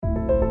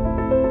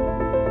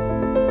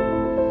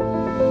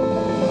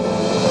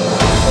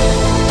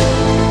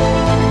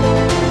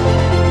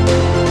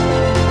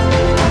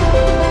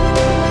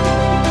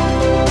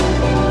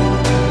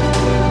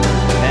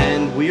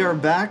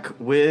back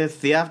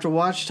with the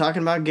Afterwatch,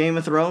 talking about Game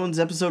of Thrones,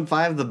 Episode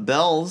 5, The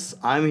Bells.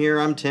 I'm here,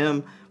 I'm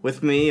Tim.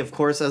 With me, of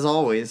course, as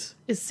always,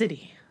 is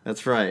City.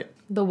 That's right.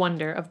 The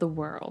wonder of the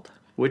world.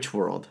 Which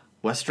world?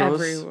 Westeros?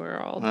 Every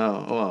world.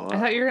 Oh. I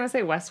thought you were going to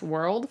say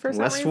Westworld for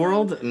some reason.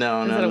 Westworld?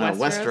 No.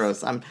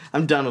 Westeros.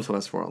 I'm done with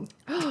Westworld.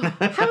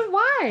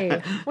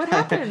 Why? What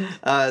happened?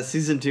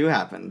 Season 2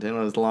 happened, and it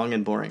was long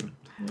and boring.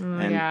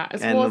 Yeah.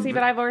 But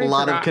I've already forgotten. A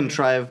lot of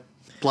contrived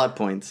plot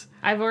points.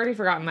 I've already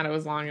forgotten that it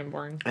was long and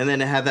boring. And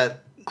then it had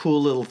that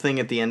cool little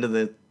thing at the end of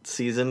the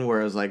season where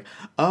it was like,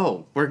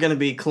 oh, we're going to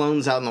be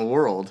clones out in the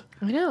world.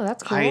 I know,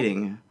 that's cool.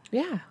 Hiding.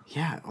 Yeah.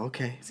 Yeah,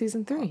 okay.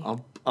 Season 3.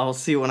 I'll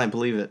see it when I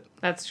believe it.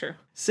 That's true.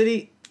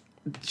 City,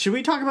 should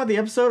we talk about the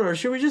episode, or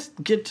should we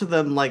just get to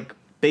the,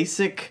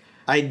 basic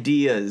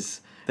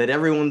ideas that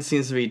everyone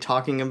seems to be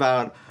talking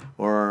about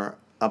or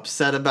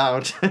upset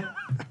about?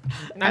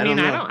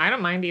 I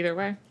don't mind either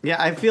way.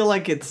 Yeah, I feel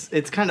like it's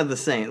kind of the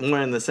same.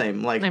 We're in the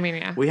same.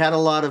 Yeah. We had a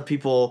lot of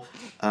people.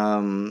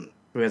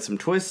 We had some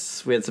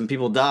twists. We had some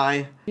people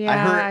die.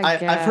 Yeah,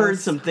 I've heard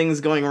some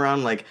things going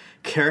around like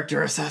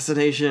character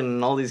assassination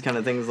and all these kind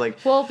of things.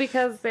 Well,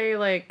 because they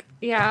Where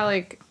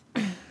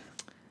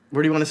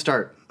do you want to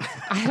start?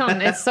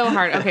 It's so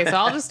hard. Okay, so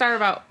I'll just start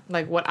about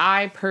what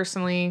I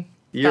personally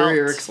felt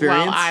your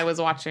experience while I was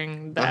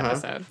watching the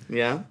episode.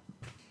 Yeah.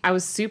 I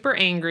was super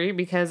angry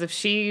because if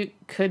she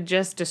could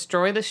just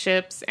destroy the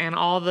ships and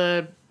all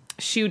the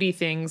shooty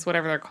things,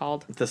 whatever they're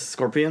called. The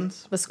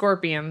scorpions? The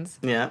scorpions.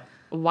 Yeah.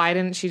 Why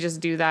didn't she just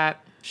do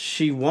that?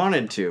 She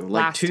wanted to.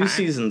 Last 2 time.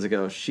 seasons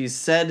ago. She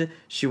said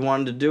she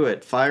wanted to do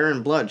it. Fire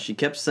and blood. She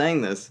kept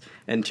saying this.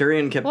 And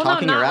Tyrion kept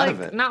talking her out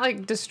of it.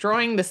 Not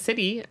destroying the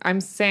city.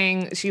 I'm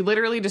saying she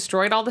literally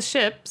destroyed all the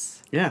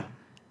ships. Yeah.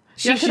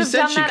 She could have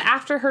done that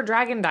after her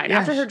dragon died. Yeah,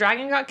 after her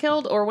dragon got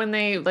killed, or when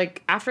they,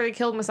 after they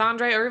killed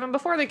Missandei, or even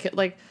before they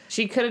killed,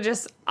 she could have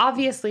just,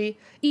 obviously,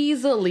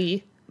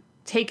 easily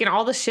taken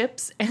all the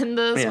ships and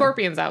the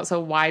scorpions out. So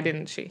why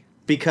didn't she?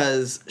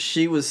 Because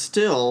she was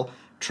still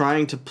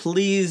trying to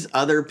please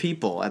other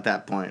people at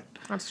that point.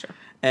 That's true.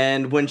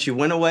 And when she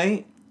went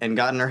away and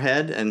got in her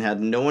head and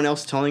had no one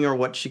else telling her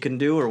what she can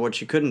do or what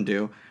she couldn't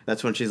do,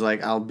 that's when she's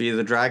like, I'll be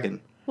the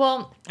dragon.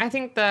 Well, I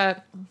think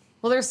that...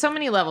 Well, there's so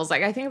many levels.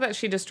 I think that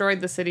she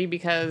destroyed the city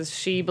because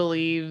she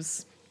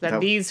believes that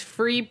these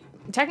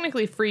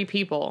technically free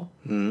people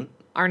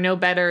are no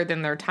better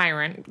than their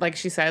tyrant. Like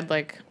she said,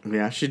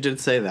 Yeah, she did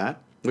say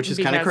that, which is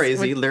kind of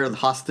crazy. They're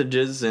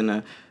hostages in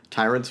a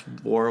tyrant's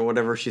war or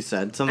whatever she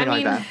said. Something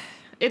like that.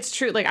 It's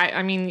true.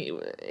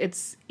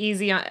 It's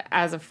easy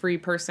as a free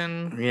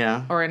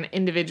person or an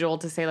individual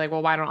to say,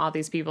 well, why don't all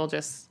these people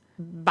just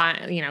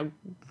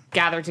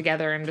gather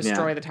together and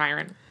destroy the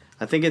tyrant?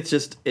 I think it's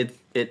just,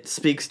 it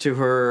speaks to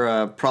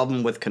her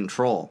problem with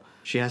control.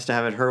 She has to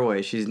have it her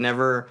way. She's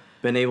never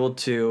been able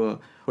to,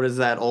 what is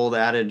that old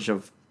adage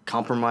of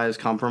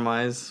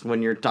compromise,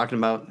 when you're talking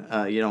about,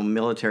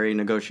 military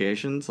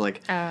negotiations?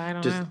 I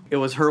don't know. It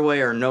was her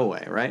way or no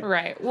way, right?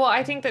 Right. Well,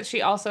 I think that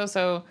she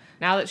also,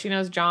 now that she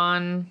knows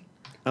Jon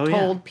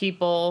told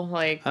people,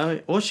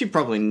 well, she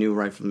probably knew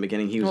right from the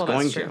beginning he was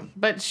going to.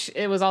 But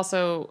it was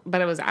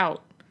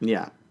out.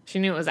 Yeah. She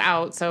knew it was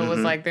out, so it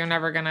was they're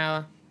never going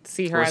to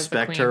see her as the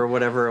queen. Respect her or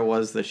whatever it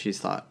was that she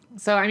thought.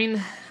 So,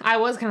 I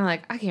was kind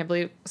of I can't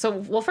believe... So,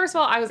 well, first of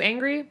all, I was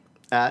angry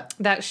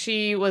that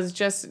she was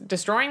just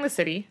destroying the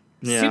city,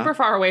 super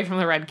far away from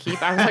the Red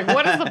Keep. I was like,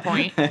 what is the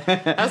point?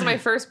 That was my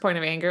first point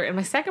of anger. And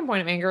my second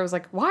point of anger was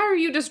why are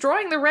you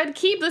destroying the Red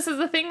Keep? This is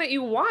the thing that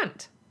you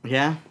want.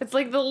 Yeah. It's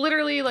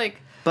literally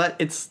But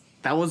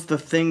that was the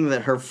thing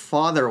that her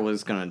father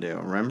was going to do.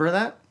 Remember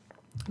that?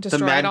 Destroy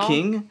the Mad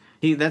King?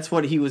 That's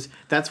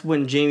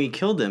when Jaime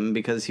killed him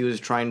because he was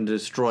trying to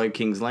destroy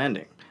King's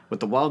Landing with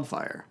the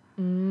wildfire.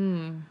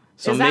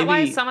 So is that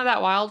why some of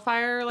that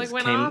wildfire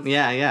went off?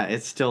 Yeah,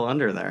 it's still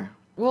under there.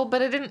 Well,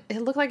 but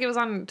it looked like it was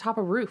on top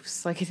of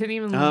roofs. It didn't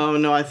even... Oh,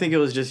 no, I think it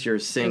was just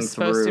seeing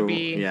through... to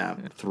be...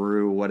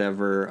 through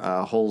whatever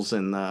holes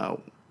in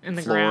the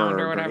ground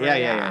or whatever.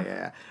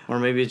 Yeah. Or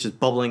maybe it's just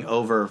bubbling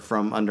over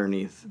from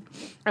underneath.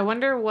 I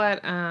wonder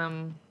what...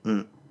 I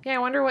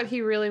wonder what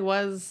he really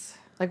was...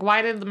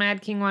 why did the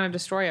Mad King want to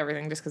destroy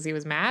everything? Just because he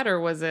was mad? Or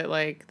was it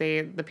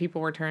the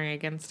people were turning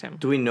against him?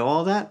 Do we know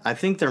all that? I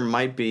think there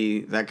might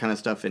be that kind of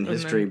stuff in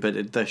history,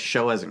 but the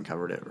show hasn't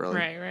covered it, really.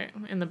 Right.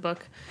 In the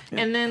book.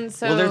 Yeah. And then,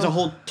 Well, there's a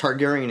whole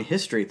Targaryen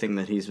history thing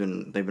that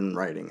they've been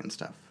writing and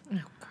stuff.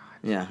 Oh,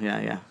 God.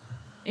 Yeah.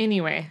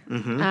 Anyway.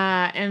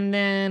 And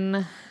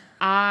then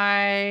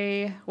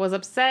I was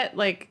upset,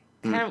 kind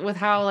of with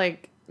how,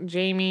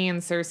 Jaime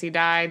and Cersei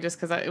died, just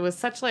because it was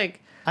such, I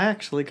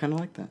actually kind of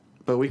like that.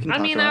 But we can talk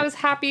about I was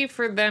happy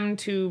for them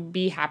to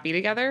be happy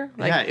together.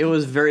 It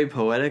was very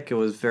poetic. It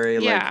was very,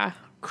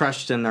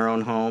 crushed in their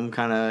own home,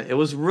 kind of. It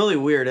was really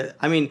weird.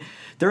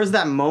 There was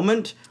that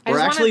moment where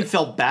I actually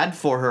felt bad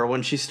for her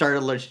when she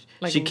started,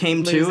 she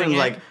came to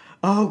and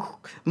oh,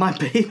 my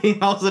baby.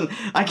 All of a sudden,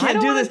 I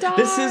can't do this. Die.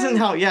 This isn't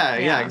how,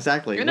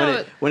 exactly.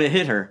 When it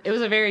hit her. It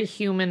was a very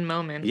human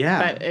moment.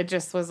 Yeah. But it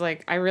just was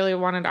I really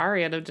wanted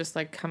Arya to just,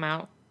 come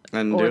out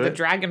and or the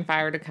dragon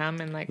fire to come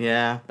and like.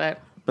 Yeah. But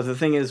the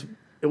thing is,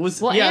 it was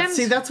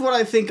see, that's what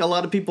I think a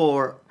lot of people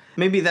are.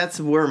 Maybe that's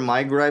where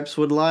my gripes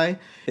would lie,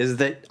 is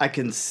that I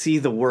can see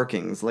the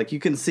workings. Like, you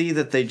can see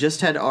that they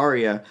just had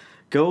Arya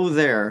go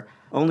there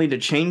only to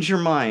change your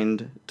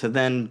mind to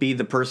then be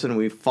the person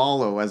we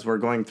follow as we're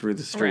going through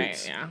the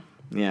streets. Right,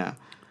 yeah.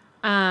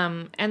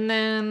 And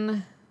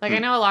then, like, I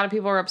know a lot of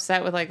people are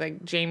upset with,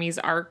 like Jaime's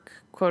arc,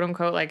 quote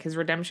unquote, like, his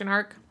redemption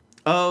arc.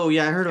 Oh,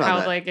 yeah, I heard about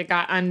that. How, like, it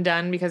got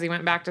undone because he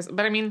went back to...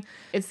 But, I mean,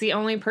 it's the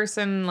only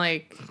person,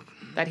 like...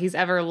 that he's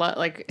ever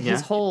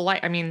his whole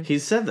life. I mean, he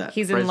said that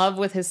he's in love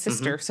with his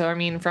sister. So I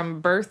mean, from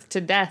birth to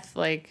death,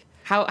 like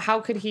how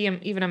could he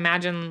even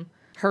imagine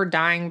her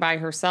dying by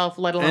herself,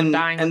 let alone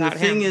dying without him? And the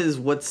thing is,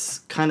 what's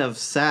kind of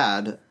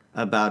sad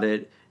about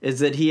it is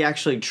that he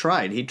actually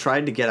tried. He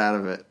tried to get out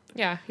of it.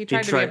 Yeah, he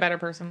tried to be a better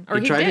person, or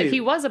he did. He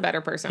was a better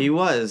person. He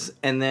was,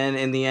 and then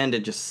in the end,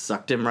 it just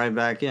sucked him right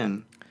back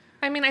in.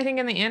 I mean, I think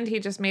in the end, he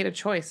just made a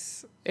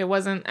choice. It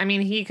wasn't. I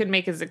mean, he could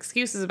make his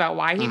excuses about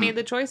why he made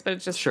the choice, but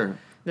it's just sure.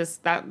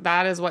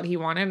 That is what he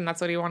wanted, and that's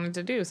what he wanted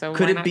to do. So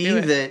could it be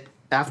that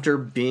after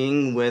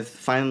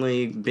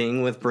finally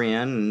being with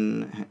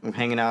Brienne and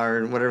hanging out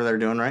or whatever they're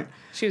doing, right?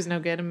 She was no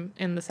good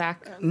in the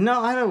sack. No,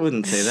 I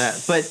wouldn't say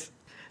that. But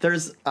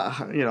there's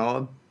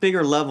a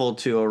bigger level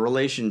to a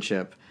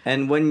relationship,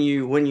 and when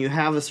you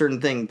have a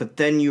certain thing, but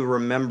then you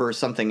remember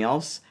something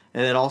else,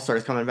 and it all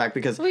starts coming back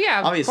because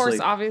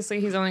obviously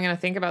he's only going to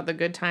think about the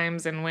good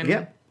times and when.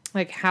 Yeah.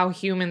 Like how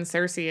human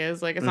Cersei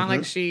is. Like, it's not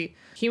like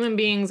human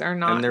beings are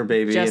not and their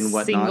baby just and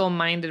whatnot.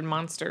 Single-minded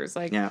monsters.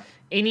 Like,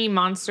 any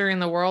monster in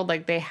the world,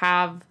 like, they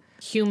have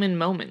human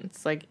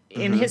moments. Like,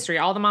 in history,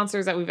 all the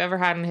monsters that we've ever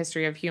had in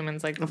history of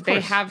humans, like,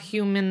 they have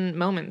human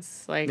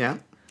moments. Like, yeah.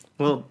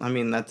 Well, I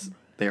mean,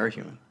 they are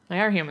human. They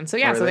are human. So,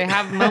 yeah, they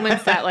have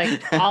moments that,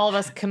 like, all of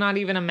us cannot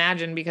even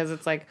imagine because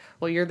it's like,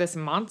 well, you're this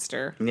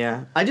monster.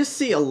 Yeah. I just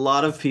see a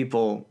lot of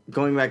people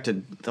going back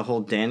to the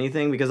whole Dany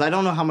thing because I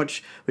don't know how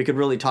much we could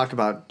really talk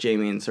about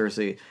Jaime and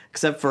Cersei,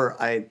 except for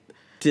the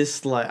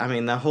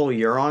whole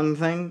Euron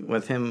thing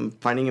with him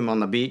finding him on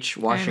the beach,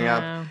 washing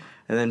up, and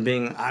then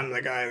being, I'm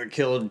the guy that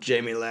killed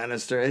Jaime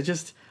Lannister. It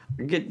just...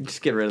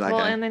 get rid of that guy.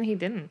 Well, and then he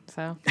didn't,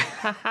 so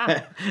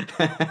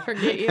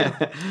forget you.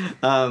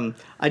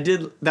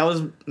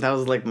 That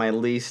was like my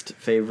least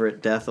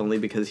favorite death, only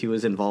because he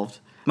was involved.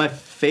 My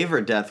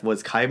favorite death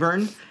was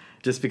Qyburn,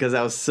 just because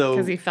that was so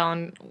because he fell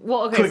in.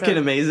 Well, okay, quick and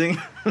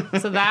amazing.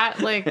 So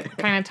that like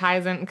kind of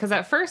ties in because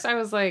at first I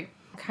was like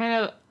kind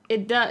of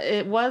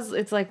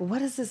it's like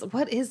what is this?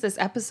 What is this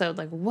episode?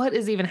 Like what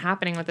is even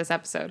happening with this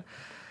episode?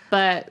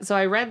 But so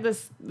I read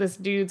this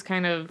dude's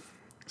kind of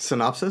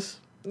synopsis.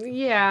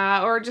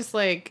 Yeah, or just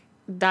like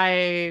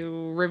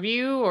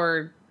review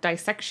or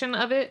dissection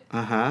of it.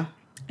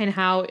 And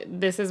how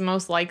this is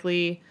most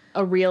likely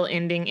a real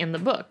ending in the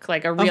book,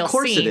 like a real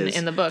scene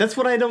in the book. That's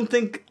what I don't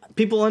think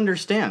people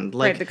understand.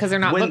 Like, right, because they're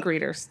not book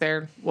readers.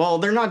 They're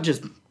not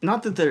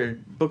that they're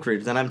book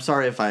readers. And I'm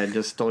sorry if I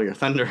just stole your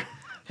thunder.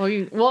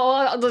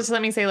 Well, just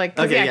let me say like,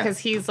 because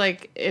he's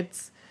like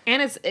it's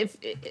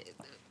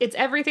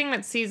everything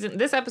that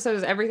this episode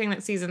is everything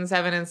that season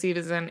 7 and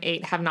season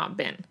 8 have not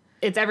been.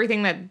 It's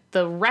everything that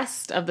the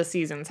rest of the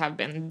seasons have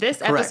been.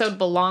 This episode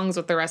belongs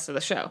with the rest of the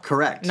show.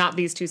 Correct. Not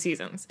these 2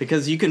 seasons.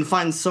 Because you can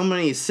find so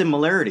many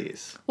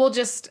similarities. Well,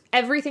 just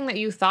everything that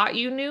you thought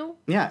you knew.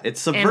 Yeah, it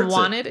subverts and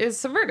wanted is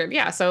subverted.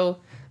 Yeah, so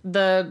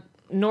the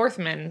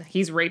Northman,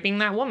 he's raping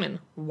that woman.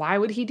 Why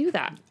would he do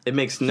that? It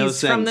makes no sense.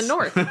 He's from the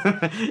North.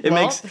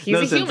 Makes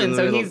no sense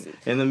human, he's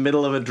in the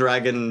middle of a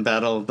dragon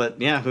battle.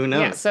 But yeah, who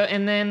knows? Yeah, so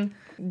and then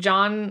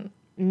Jon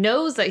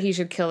knows that he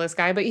should kill this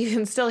guy, but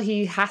even still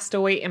he has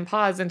to wait and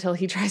pause until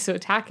he tries to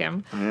attack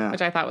him,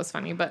 which I thought was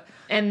funny.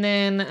 And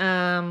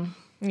then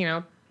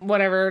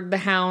whatever, the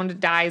Hound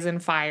dies in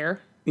fire.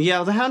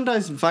 Yeah, the Hound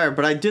dies in fire,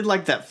 but I did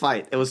like that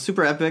fight. It was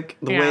super epic,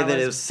 the way that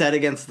it was set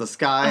against the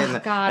sky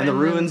and the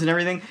ruins and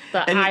everything.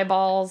 The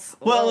eyeballs.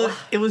 Well,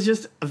 it was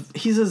just,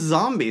 he's a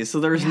zombie, so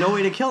there's no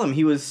way to kill him.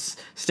 He was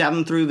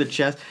stabbing through the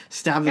chest,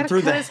 stabbing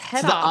through the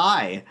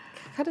eye.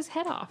 Cut his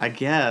head off. I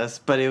guess,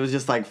 but it was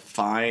just like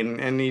fine,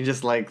 and he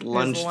just like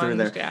lunged through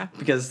there. Yeah.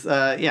 Because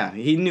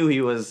he knew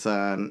he was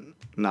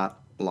not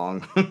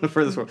long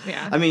for this world.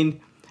 Yeah. I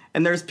mean,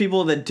 and there's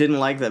people that didn't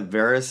like that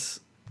Varys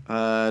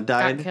died.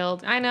 Got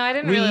killed. I know. I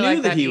didn't really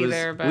like that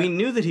either. But we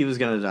knew that he was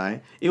going to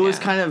die. It was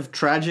kind of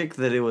tragic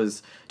that it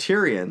was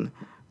Tyrion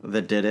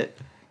that did it,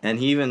 and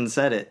he even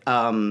said it.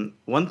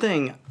 One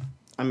thing,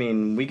 I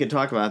mean, we could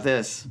talk about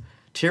this.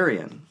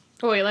 Tyrion.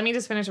 Oh, wait, let me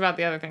just finish about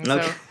the other thing.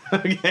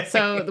 Okay.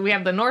 So we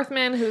have the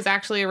Northman, who's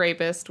actually a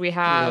rapist. We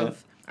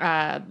have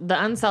the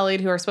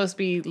Unsullied, who are supposed to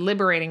be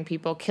liberating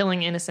people,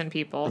 killing innocent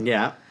people.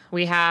 Yeah.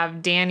 We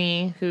have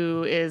Dany,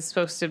 who is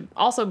supposed to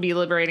also be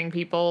liberating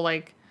people,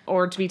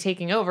 or to be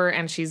taking over,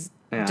 and she's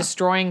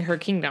destroying her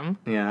kingdom.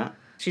 Yeah.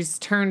 She's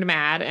turned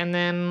mad, and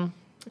then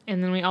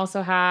we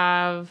also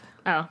have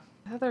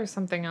there's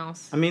something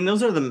else. I mean,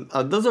 those are big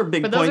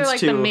but points those are like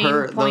to the main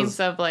her. Points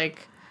of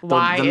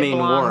why it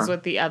belongs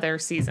with the other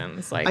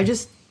seasons. I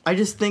just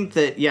think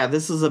that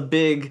this is a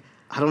big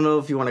I don't know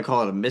if you want to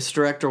call it a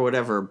misdirect or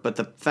whatever, but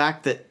the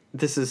fact that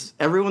this is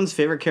everyone's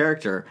favorite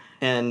character,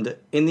 and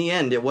in the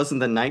end, it wasn't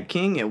the Night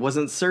King, it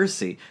wasn't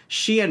Cersei.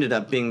 She ended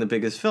up being the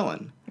biggest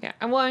villain. Yeah,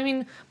 well, I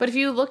mean, but if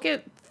you look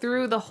at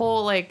through the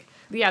whole, like,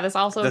 yeah, this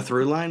also... The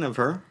through line of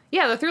her?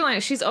 Yeah, the through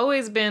line. She's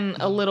always been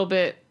a little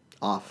bit...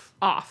 Off.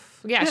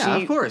 Yeah,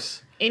 of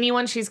course.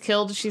 Anyone she's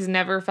killed, she's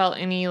never felt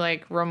any,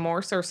 like,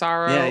 remorse or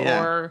sorrow,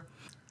 or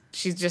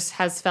she just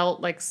has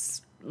felt, like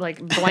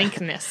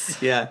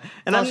blankness. Yeah,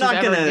 and I'm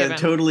not going to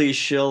totally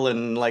shill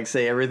and, like,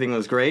 say everything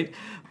was great,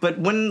 but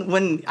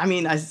when I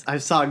mean, I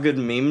saw a good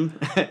meme,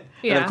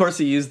 and of course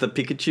he used the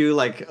Pikachu,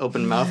 like,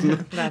 open mouth.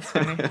 That's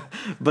funny.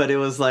 But it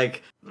was,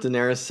 like,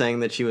 Daenerys saying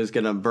that she was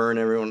going to burn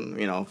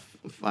everyone,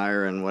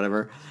 fire and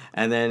whatever,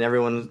 and then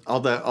everyone,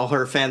 all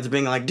her fans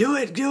being like, do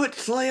it,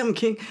 slay him,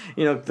 king,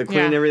 the queen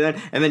and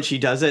everything, and then she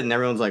does it, and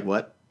everyone's like,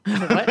 what?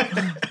 What?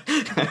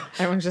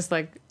 Everyone's just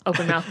like,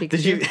 open mouth Pikachu.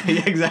 Did you?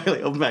 Yeah,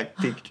 exactly, open mouth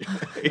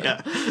Pikachu.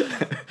 Yeah.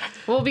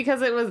 Well,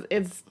 because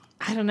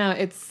I don't know,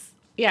 it's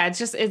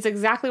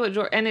exactly what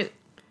George, and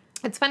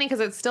it's funny because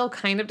it's still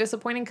kind of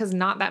disappointing because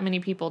not that many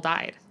people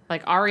died.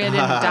 Like, Arya didn't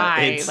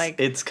die.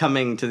 It's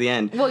coming to the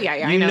end. Well, yeah,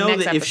 I know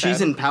that if she's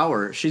in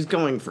power, she's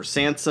going for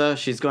Sansa.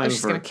 She's going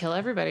she's going to kill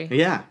everybody.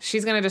 Yeah.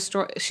 She's going to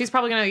destroy... She's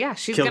probably going to... Yeah,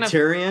 she's going to... Kill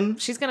Tyrion.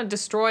 She's going to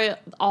destroy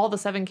all the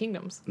Seven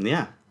Kingdoms.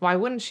 Yeah. Why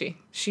wouldn't she?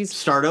 She's...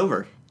 Start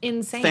over.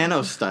 Insane.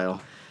 Thanos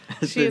style.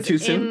 She is too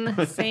soon?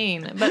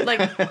 Insane. But,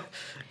 like...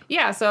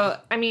 Yeah, so,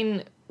 I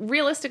mean,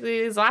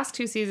 realistically, these last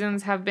 2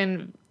 seasons have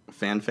been...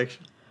 Fan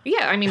fiction?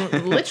 Yeah, I mean,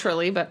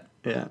 literally, but...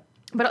 Yeah.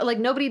 But, like,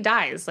 nobody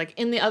dies. Like,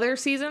 in the other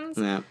seasons...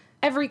 Yeah.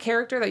 Every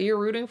character that you're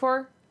rooting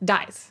for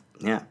dies.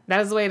 Yeah.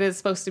 That is the way it is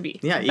supposed to be.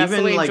 Yeah, that's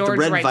even like George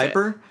the Red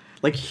Viper.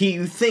 Like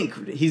you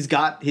think he's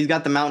got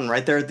the mountain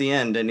right there at the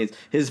end, and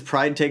his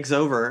pride takes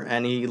over,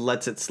 and he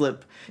lets it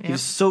slip. Yeah. He's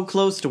so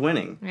close to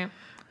winning. Yeah.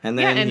 And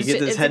then he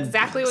gets his head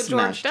exactly what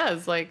smashed. George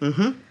does. Like.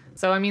 Mm-hmm.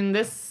 So I mean,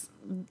 this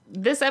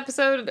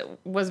episode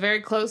was very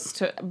close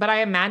to, but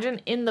I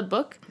imagine in the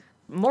book,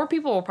 more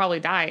people will probably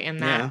die in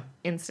that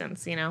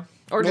instance,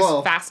 or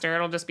just faster.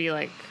 It'll just be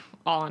like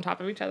all on top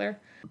of each other.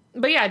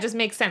 But yeah, it just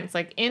makes sense.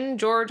 Like, in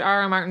George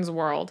R.R. Martin's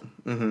world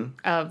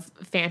of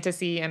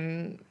fantasy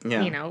and,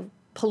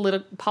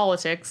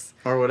 politics.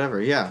 Or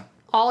whatever, yeah.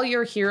 All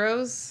your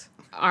heroes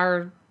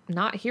are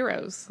not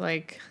heroes.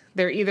 Like,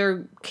 they're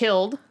either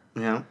killed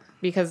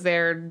because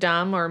they're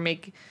dumb or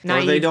make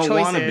naive choices. Or they don't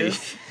want to be.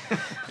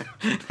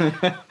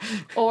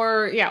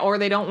 or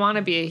they don't want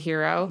to be a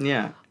hero.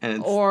 Yeah,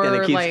 and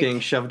it keeps getting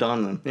shoved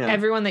on them. Yeah.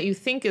 Everyone that you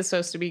think is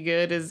supposed to be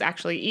good is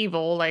actually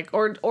evil. Like,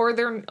 and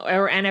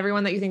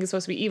everyone that you think is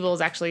supposed to be evil is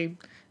actually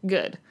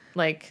good.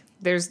 Like,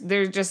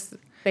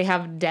 they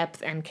have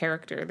depth and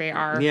character. They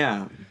are.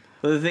 Yeah,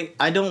 but the thing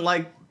I don't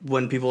like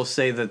when people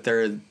say that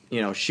they're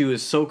she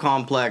was so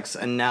complex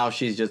and now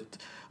she's just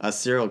a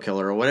serial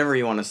killer or whatever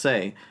you want to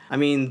say. I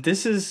mean,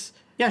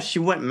 she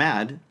went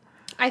mad.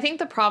 I think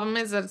the problem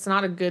is that it's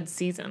not a good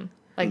season.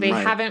 Like, they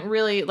haven't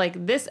really,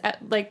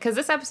 because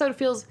this episode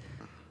feels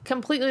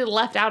completely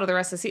left out of the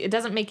rest of the season. It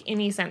doesn't make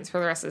any sense for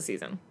the rest of the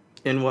season.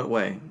 In what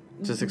way?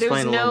 Just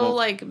explain a little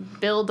bit. There's no,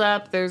 build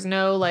up. There's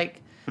no,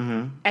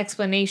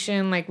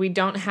 explanation. Like, we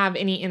don't have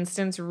any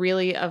instance,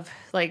 really, of,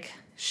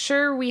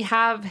 sure, we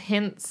have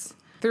hints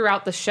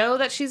throughout the show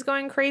that she's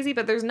going crazy,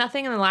 but there's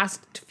nothing in the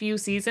last few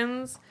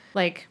seasons,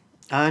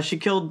 she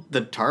killed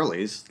the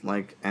Tarleys,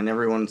 and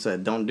everyone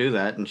said, don't do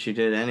that, and she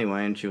did it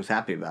anyway, and she was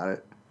happy about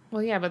it.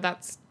 Well, yeah, but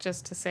that's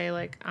just to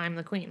say, I'm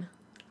the queen.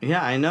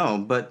 Yeah, I know,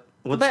 but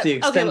what's the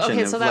extension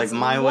of, so that's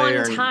my way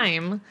or... one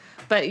time,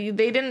 but they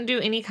didn't do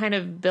any kind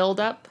of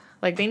build-up?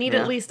 They need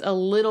at least a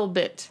little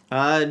bit.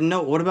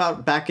 No, what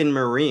about back in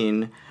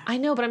Marine? I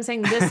know, but I'm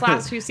saying this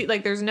last few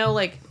seasons, there's no,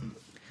 build up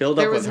with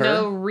her. There was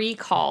no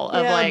recall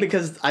of, Yeah,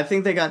 because I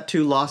think they got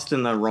too lost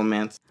in the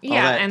romance.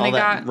 Yeah, and they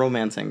got...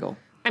 romance angle.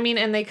 I mean,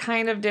 and they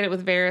kind of did it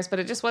with Varys, but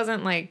it just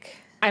wasn't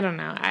I don't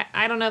know.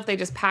 I don't know if they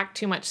just packed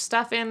too much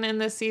stuff in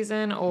this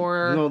season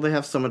or... No, they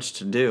have so much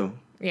to do.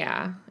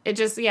 Yeah.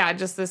 Just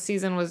this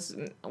season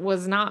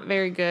was not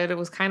very good. It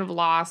was kind of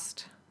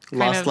lost.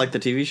 Like the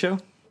TV show?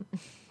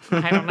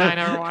 I don't know. I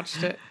never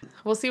watched it.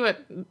 We'll see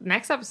what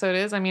next episode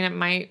is. I mean, it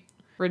might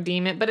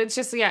redeem it, but it's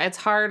just, it's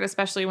hard,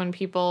 especially when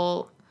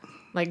people,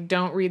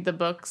 don't read the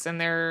books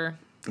and they're...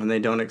 And they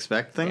don't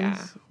expect things?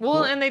 Yeah.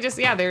 Well, and they just,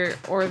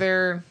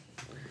 they're...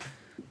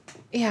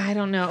 Yeah, I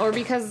don't know. Or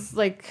because,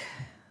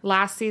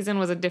 last season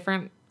was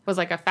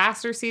a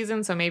faster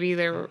season, so maybe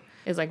there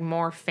is,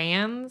 more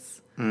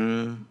fans.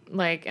 And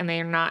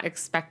they're not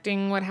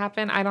expecting what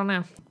happened. I don't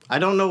know. I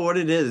don't know what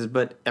it is,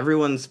 but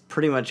everyone's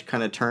pretty much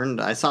kind of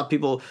turned. I saw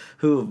people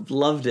who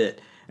loved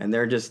it, and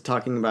they're just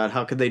talking about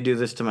how could they do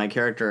this to my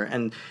character,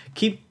 and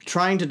keep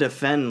trying to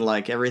defend,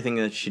 everything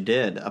that she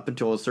did up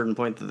until a certain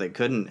point that they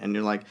couldn't. And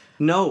you're like,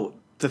 no,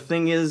 the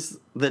thing is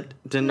that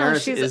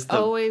Daenerys she's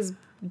always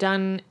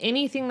done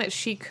anything that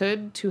she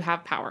could to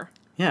have power.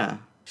 Yeah.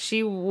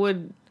 She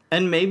would...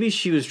 And maybe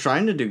she was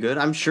trying to do good.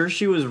 I'm sure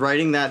she was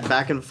writing that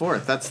back and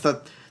forth. That's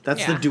the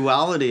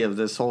duality of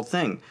this whole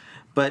thing.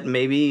 But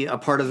maybe a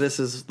part of this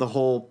is the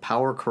whole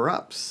power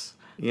corrupts.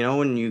 You know,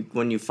 when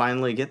you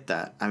finally get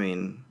that. I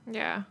mean,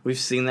 yeah, we've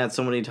seen that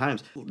so many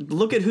times.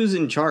 Look at who's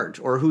in charge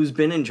or who's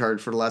been in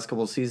charge for the last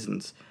couple of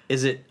seasons.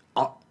 Is it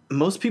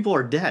most people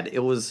are dead? It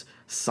was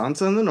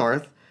Sansa in the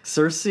north,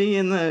 Cersei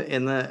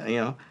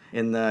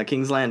in the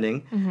King's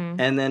Landing,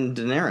 and then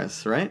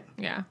Daenerys, right?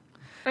 Yeah.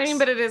 I mean,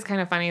 but it is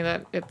kind of funny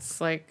that it's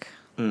like,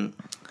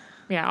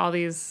 all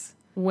these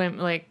women,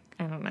 like,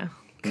 I don't know,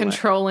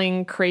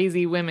 controlling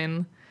crazy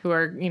women who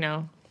are,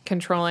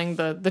 controlling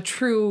the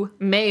true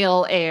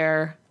male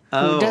heir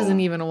who doesn't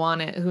even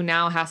want it, who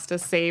now has to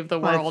save the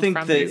world from these women.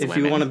 I think that if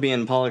you want to be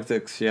in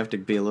politics, you have to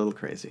be a little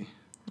crazy.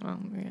 Well,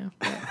 yeah.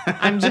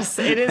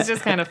 It is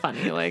just kind of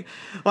funny. Like,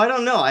 well, I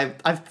don't know.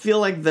 I feel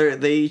like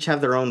they each have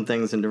their own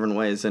things in different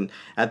ways. And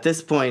at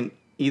this point,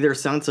 either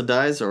Sansa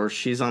dies or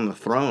she's on the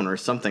throne or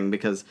something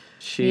because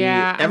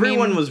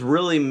everyone was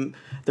really,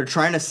 they're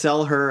trying to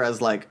sell her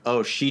as like,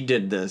 oh, she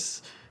did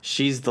this.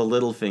 She's the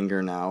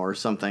Littlefinger now or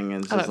something.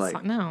 And it's just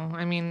like, no,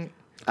 I mean,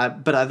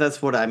 but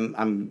that's what the vibe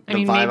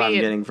I'm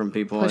getting from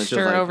people. Pushed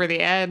her over the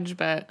edge,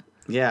 but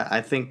yeah,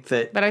 I think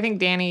that. But I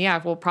think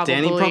Dany, will probably.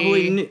 Dany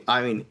probably knew,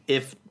 I mean,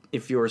 if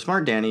you were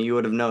smart, Dany, you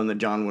would have known that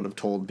Jon would have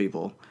told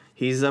people.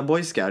 He's a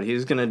Boy Scout. He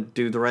was going to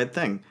do the right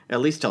thing.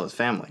 At least tell his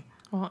family.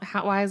 Well,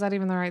 why is that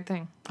even the right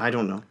thing? I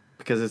don't know.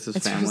 Because it's his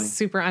family. It's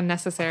super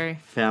unnecessary.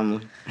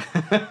 Family.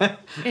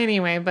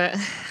 Anyway, but,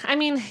 I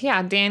mean,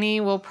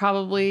 Dany will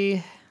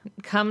probably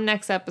come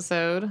next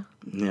episode.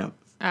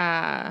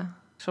 Yeah.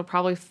 She'll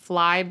probably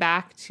fly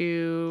back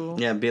to...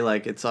 Yeah, be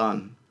like, it's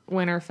on.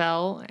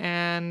 Winterfell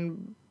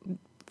and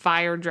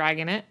fire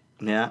Dragon it.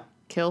 Yeah.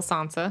 Kill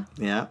Sansa.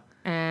 Yeah.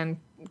 And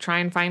try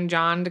and find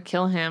Jon to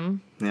kill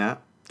him. Yeah.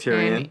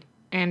 Tyrion.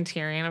 And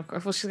Tyrion, of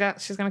course. Well,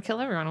 she's gonna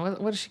kill everyone.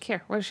 What does she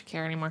care? What does she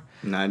care anymore?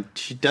 No,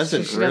 she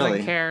doesn't she really.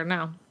 Doesn't care.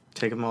 No.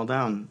 Take them all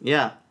down.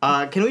 Yeah.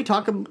 Can we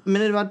talk a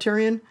minute about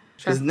Tyrion?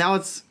 Because now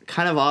it's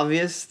kind of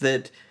obvious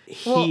that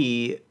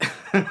he.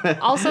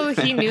 Also,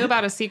 he knew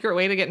about a secret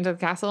way to get into the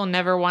castle, and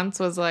never once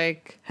was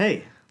like,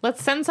 "Hey,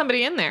 let's send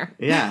somebody in there."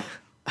 Yeah.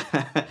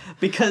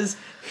 Because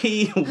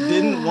he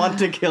didn't want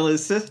to kill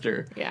his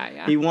sister.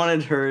 Yeah. He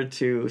wanted her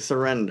to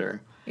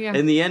surrender. Yeah.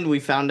 In the end, we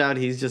found out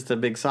he's just a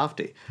big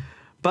softie.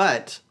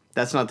 But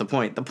that's not the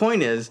point. The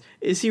point is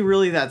he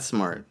really that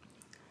smart?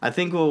 I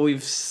think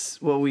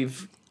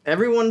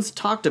everyone's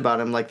talked about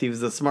him like he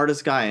was the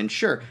smartest guy. And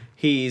sure,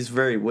 he's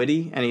very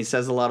witty and he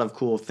says a lot of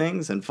cool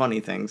things and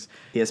funny things.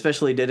 He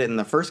especially did it in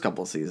the first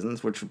couple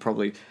seasons, which were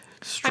probably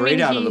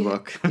straight out of the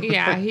book.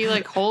 Yeah, he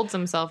holds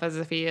himself as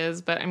if he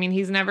is. But I mean,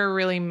 he's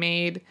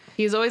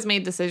always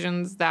made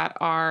decisions that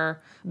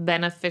are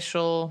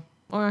beneficial.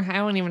 Or I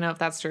don't even know if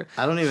that's true.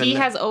 He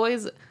has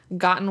always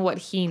gotten what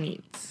he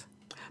needs.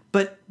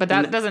 But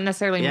that doesn't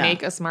necessarily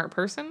make a smart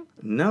person.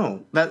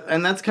 No.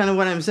 That's kind of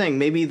what I'm saying.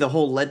 Maybe the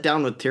whole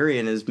letdown with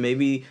Tyrion is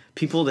maybe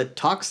people that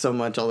talk so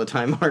much all the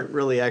time aren't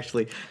really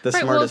actually the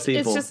smartest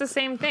people. It's just the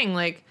same thing.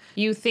 Like,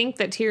 you think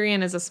that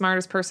Tyrion is the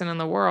smartest person in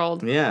the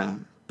world. Yeah.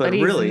 But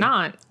he's really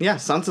not. Yeah,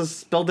 Sansa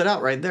spelled it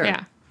out right there.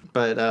 Yeah.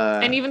 But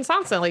and even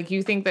Sansa, like,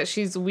 you think that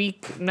she's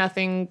weak,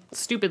 nothing,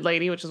 stupid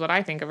lady, which is what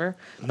I think of her.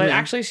 But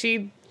actually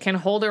she can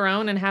hold her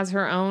own and has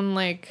her own,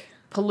 like,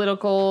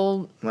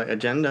 political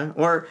agenda,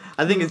 or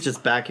I think it's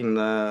just backing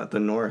the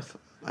North.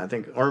 I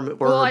think, or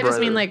well, her I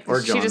just mean like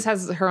she just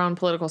has her own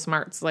political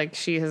smarts. Like,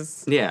 she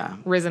has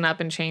risen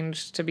up and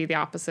changed to be the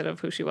opposite of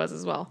who she was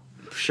as well.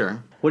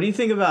 Sure. What do you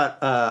think about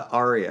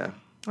Arya?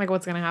 Like,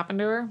 what's gonna happen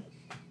to her?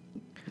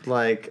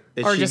 Like,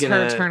 or just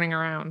her turning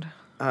around?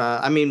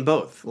 I mean,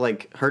 both.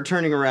 Like, her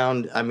turning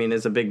around, I mean,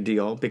 is a big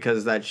deal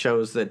because that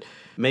shows that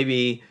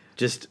maybe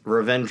just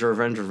revenge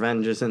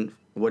isn't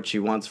what she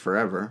wants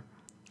forever.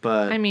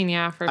 But I mean,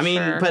 yeah, for sure. I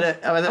mean, but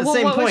at the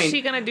same point... what was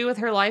she going to do with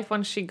her life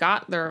once she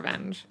got the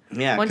revenge?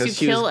 Yeah, once you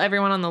kill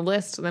everyone on the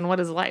list, then what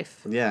is life?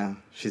 Yeah,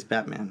 she's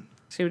Batman.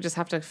 She would just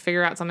have to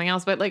figure out something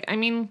else. But, like, I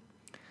mean...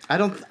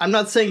 I'm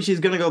not saying she's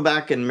going to go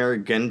back and marry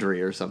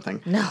Gendry or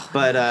something. No,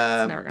 but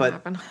that's never going to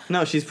happen.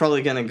 No, she's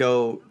probably going to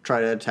go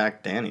try to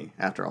attack Dany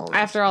after all this.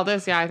 After all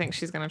this, yeah, I think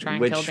she's going to try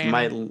and kill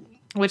Dany.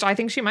 Which I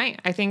think she might.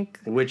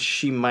 Which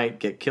she might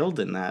get killed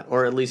in that,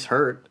 or at least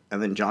hurt,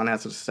 and then Jon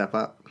has to step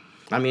up.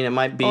 I mean, it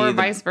might be... Or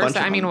vice versa.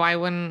 I mean, why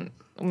wouldn't...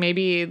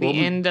 Maybe the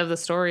end of the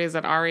story is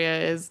that Arya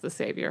is the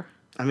savior.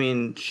 I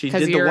mean, she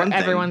did the one thing.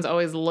 Everyone's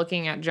always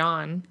looking at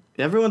Jon.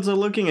 Everyone's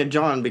looking at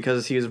Jon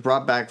because he was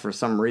brought back for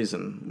some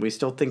reason. We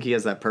still think he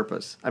has that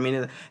purpose. I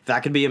mean, that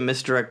could be a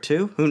misdirect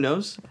too. Who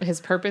knows? His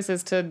purpose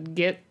is to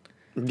get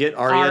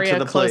Arya to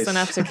the close place.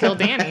 enough to kill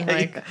Dany.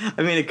 Like,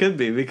 I mean, it could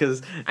be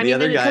because the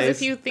other guys...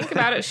 Because if you think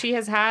about it, she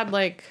has had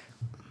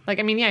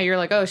I mean, yeah, you're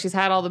like, oh, she's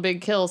had all the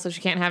big kills, so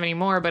she can't have any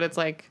more. But it's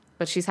like,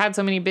 but she's had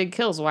so many big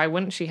kills. Why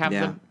wouldn't she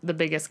have the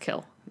biggest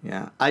kill?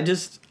 Yeah, I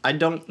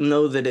don't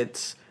know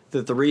that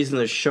the reason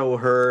to show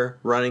her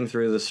running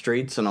through the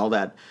streets and all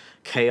that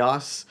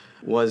chaos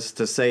was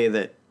to say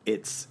that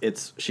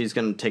she's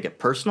going to take it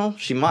personal.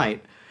 She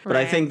might. But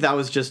I think that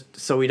was just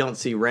so we don't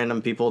see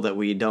random people that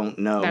we don't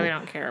know. That we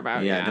don't care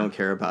about. Yeah, don't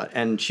care about.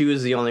 And she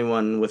was the only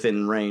one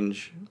within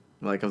range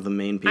like of the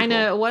main people. I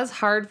know it was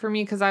hard for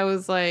me because I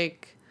was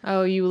like,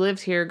 oh, you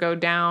lived here, go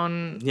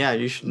down. Yeah,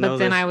 you should know. But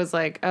then I was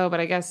like, oh, but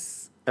I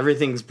guess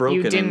everything's broken.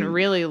 You didn't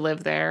really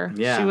live there.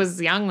 Yeah. She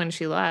was young when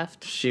she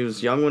left. She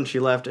was young when she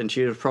left, and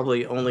she was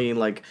probably only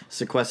like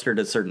sequestered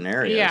at certain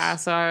areas. Yeah,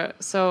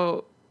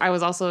 so I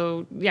was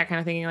also kind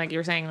of thinking like you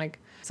were saying, like,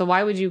 so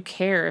why would you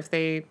care if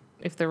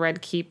the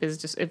Red Keep is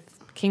just, if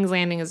King's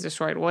Landing is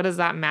destroyed? What does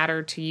that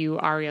matter to you,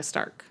 Arya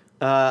Stark?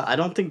 I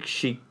don't think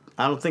she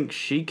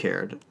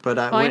cared, but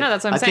I know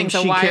that's what I'm saying. I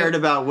think she cared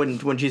about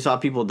when she saw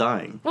people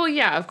dying. Well,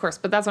 yeah, of course,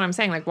 but that's what I'm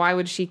saying. Like, why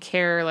would she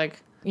care? Like,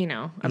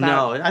 about,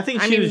 no, I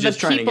think she was just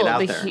trying to get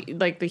out there,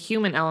 like the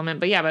human element.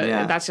 But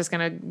that's just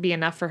gonna be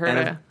enough for her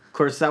and to. Of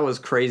course, that was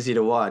crazy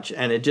to watch,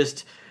 and it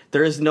just.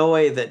 There is no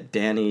way that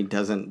Dany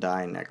doesn't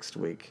die next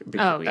week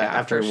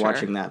after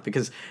watching that,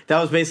 because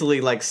that was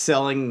basically like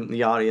selling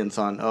the audience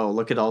on, oh,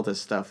 look at all this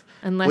stuff.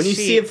 Unless when you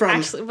see it from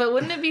actually, but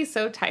wouldn't it be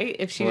so tight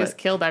if she just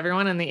killed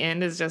everyone and the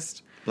end is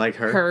just like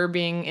her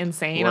being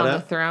insane on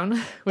the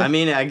throne? I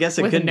mean, I guess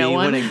it could be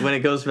when it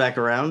goes back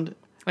around.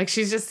 Like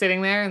she's just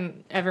sitting there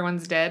and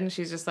everyone's dead and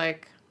she's just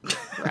like,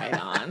 right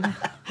on,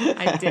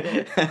 I did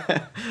it.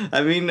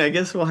 I mean, I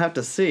guess we'll have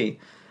to see.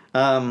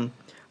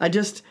 I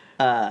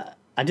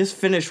just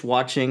finished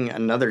watching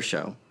another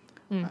show,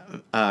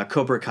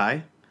 Cobra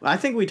Kai. I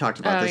think we talked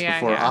about this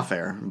before off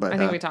air, but I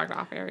think we talked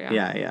off air.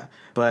 Yeah.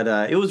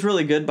 But it was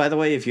really good. By the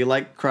way, if you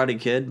like Karate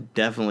Kid,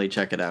 definitely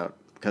check it out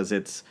because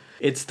it's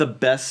the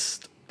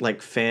best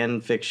like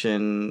fan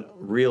fiction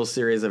real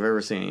series I've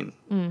ever seen.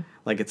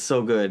 Like it's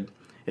so good.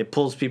 It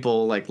pulls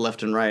people like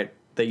left and right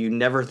that you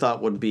never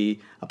thought would be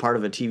a part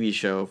of a TV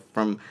show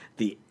from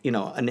an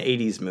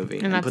 80s movie,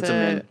 and that's puts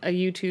them in a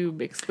YouTube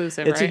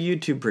exclusive. It's right? a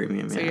YouTube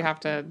premium. So you have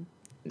to.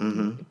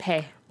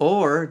 Pay.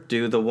 Or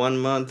do the 1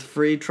 month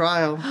free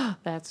trial.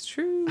 That's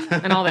true.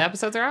 And all the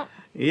episodes are out?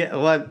 Yeah,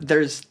 well,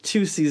 there's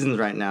 2 seasons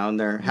right now, and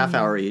they're half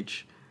hour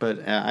each.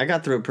 But I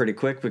got through it pretty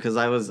quick because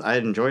I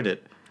enjoyed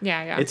it.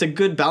 Yeah. It's a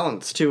good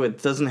balance, too.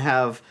 It doesn't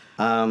have,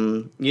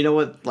 you know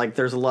what, like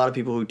there's a lot of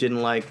people who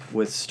didn't like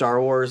with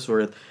Star Wars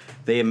where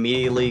they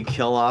immediately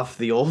kill off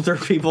the older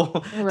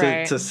people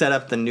to set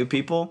up the new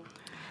people.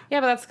 Yeah,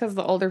 but that's because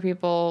the older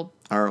people...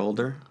 are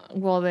older?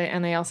 Well,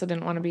 they also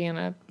didn't want to be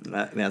in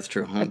that's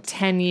true. A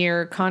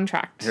 10-year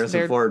contract.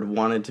 Harrison Ford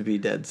wanted to be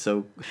dead.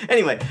 So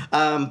anyway,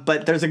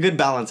 but there's a good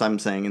balance, I'm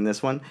saying, in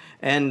this one,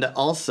 and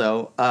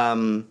also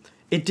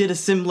it did a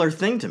similar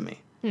thing to me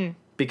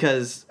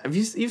because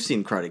you've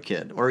seen Karate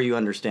Kid, or you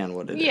understand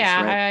what it is,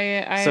 right?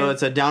 Yeah, so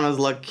it's a down on his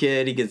luck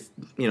kid. He gets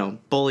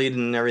bullied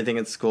and everything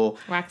at school.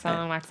 Wax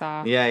on, wax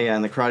off. Yeah,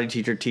 and the karate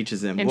teacher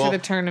teaches him. Enter the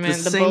tournament.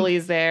 The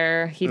bully's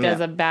there. He does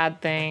a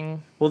bad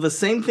thing. Well, the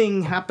same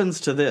thing happens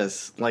to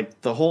this.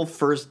 Like, the whole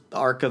first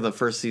arc of the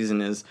first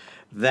season is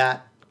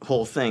that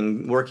whole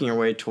thing, working your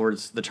way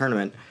towards the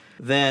tournament.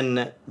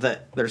 Then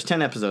there's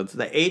 10 episodes.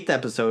 The 8th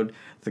episode,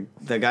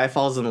 the guy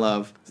falls in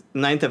love.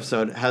 9th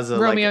episode has a...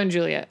 Romeo and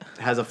Juliet.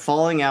 Has a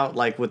falling out,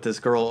 like, with this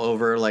girl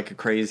over, like, a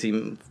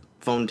crazy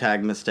phone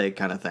tag mistake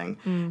kind of thing.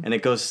 And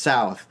it goes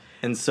south.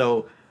 And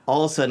so,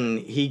 all of a sudden,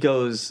 he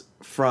goes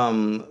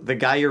from the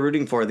guy you're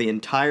rooting for the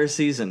entire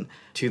season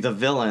to the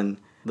villain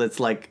that's,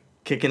 like,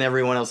 kicking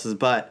everyone else's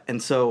butt.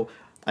 And so,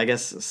 I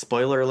guess,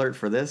 spoiler alert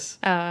for this.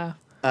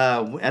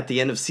 At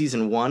the end of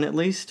season 1, at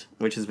least,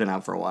 which has been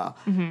out for a while,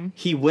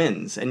 he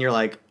wins. And you're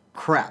like,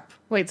 crap.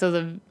 Wait,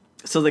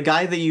 so the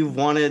guy that you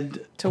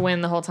wanted... to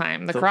win the whole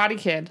time. The Karate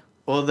Kid.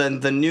 Well, then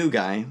the new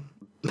guy...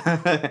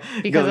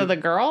 because of the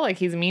girl? Like,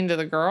 he's mean to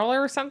the girl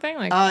or something?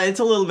 Like, it's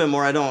a little bit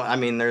more.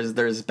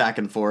 There's back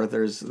and forth.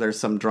 There's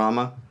some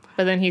drama.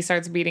 But then he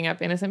starts beating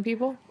up innocent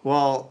people?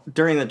 Well,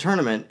 during the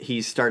tournament,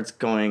 he starts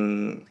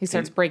going... He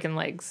starts breaking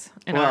legs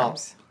and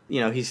arms.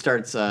 He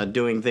starts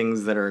doing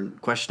things that are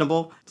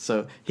questionable.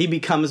 So he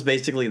becomes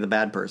basically the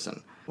bad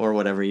person. Or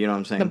whatever, you know what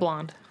I'm saying? The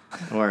blonde.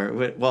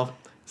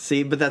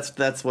 See, but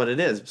that's what it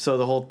is. So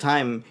the whole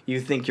time,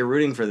 you think you're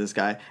rooting for this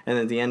guy, and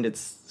at the end,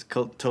 it's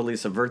totally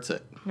subverts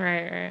it.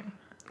 Right.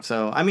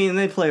 So, I mean,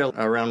 they play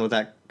around with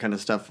that kind of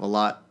stuff a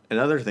lot and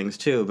other things,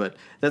 too. But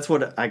that's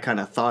what I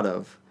kind of thought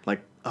of.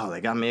 Like, oh,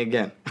 they got me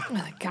again.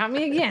 They got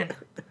me again.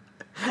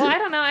 Well, I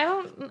don't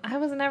know. I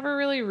was never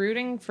really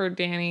rooting for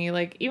Dany.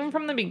 Like, even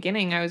from the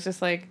beginning, I was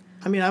just like...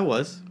 I mean, I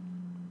was.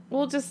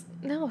 Well, just,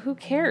 no, who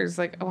cares?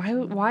 Like,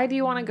 why do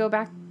you want to go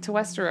back to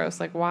Westeros?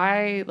 Like,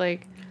 why,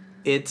 like...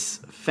 It's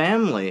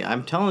family.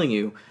 I'm telling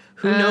you.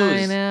 Who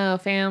knows? I know.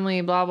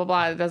 Family, blah, blah,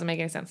 blah. It doesn't make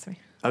any sense to me.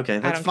 Okay,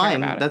 that's fine.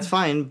 That's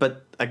fine.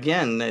 But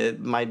again, it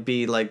might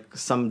be like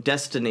some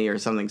destiny or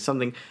something.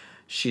 Something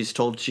she's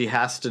told she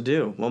has to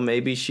do. Well,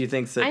 maybe she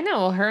thinks that... I know.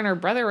 Well, her and her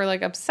brother were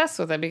like obsessed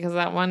with it because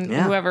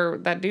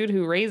that dude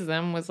who raised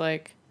them was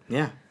like...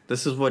 Yeah.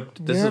 This is what you're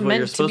supposed to... You're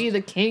meant to be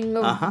the king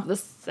of the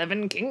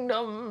 7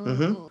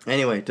 kingdoms.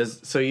 Anyway,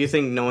 so you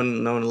think no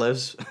one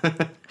lives?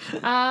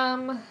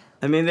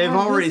 I mean, they've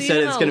already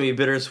said it's going to be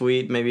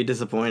bittersweet, maybe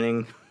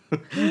disappointing.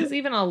 Who's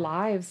even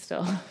alive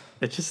still?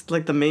 It's just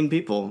like the main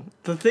people.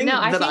 The thing. No,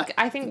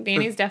 I think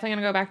Dany's definitely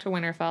going to go back to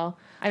Winterfell.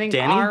 I think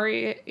Dany?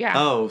 Arya... Yeah.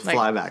 Oh,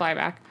 fly back. Fly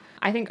back.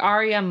 I think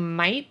Arya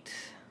might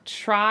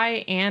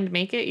try and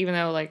make it, even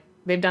though, like,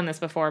 they've done this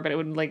before, but it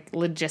would, like,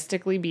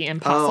 logistically be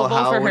impossible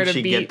for her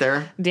to beat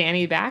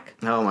Dany back.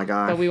 Oh, my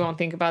God. But we won't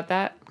think about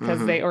that,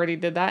 because they already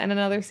did that in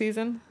another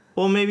season.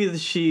 Well, maybe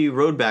she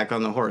rode back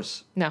on the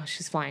horse. No,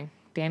 she's flying.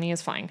 Dany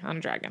is flying on a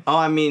dragon. Oh,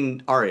 I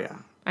mean Arya.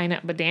 I know,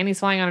 but Dany's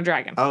flying on a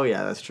dragon. Oh,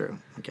 yeah, that's true.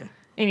 Okay.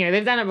 Anyway,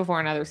 they've done it before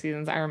in other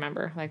seasons, I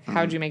remember. Like,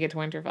 how'd you make it to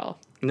Winterfell?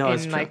 No,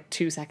 it's true. Like,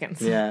 2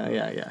 seconds.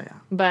 Yeah.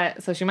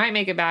 But, so she might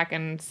make it back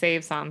and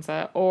save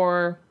Sansa,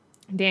 or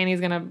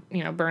Dany's gonna,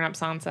 burn up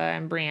Sansa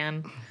and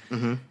Brienne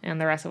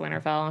and the rest of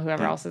Winterfell and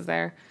whoever else is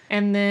there.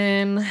 And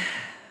then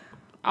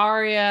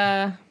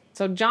Arya...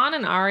 So Jon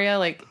and Arya,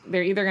 like,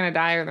 they're either gonna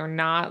die or they're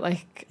not.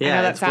 Like, yeah, I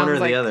know that it's sounds one or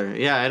like the other.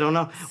 Yeah, I don't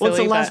know. Silly, well, it's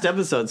the last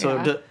episode, so...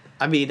 Yeah.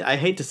 I mean, I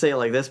hate to say it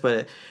like this,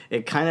 but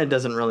it kind of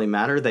doesn't really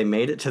matter. They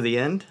made it to the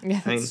end. Yeah,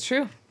 that's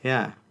true.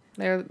 Yeah.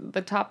 They're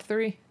the top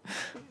 3.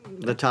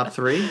 The top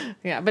 3?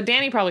 Yeah, but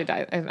Dany probably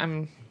died.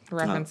 I'm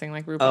referencing,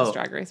 like, RuPaul's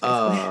Drag Race,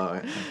 basically.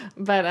 Okay.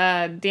 But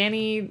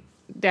Dany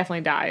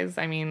definitely dies.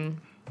 I mean,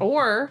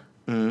 or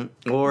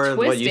or twist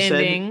what you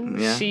ending,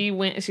 said.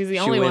 Yeah. she's the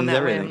only one that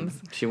everything.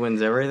 wins. She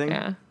wins everything?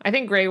 Yeah. I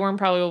think Grey Worm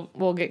probably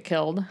will get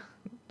killed.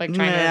 Like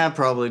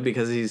probably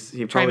because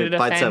he probably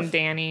bites off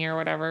defend Dany or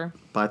whatever.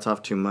 Bites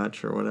off too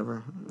much or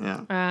whatever.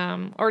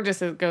 Yeah. Or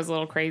just it goes a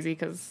little crazy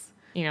because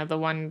the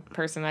one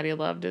person that he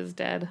loved is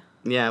dead.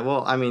 Yeah.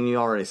 Well, I mean, you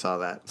already saw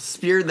that.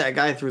 Speared that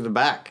guy through the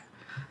back.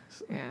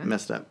 Yeah.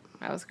 Messed up.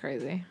 That was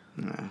crazy.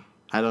 Yeah.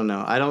 I don't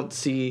know. I don't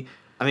see.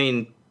 I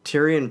mean,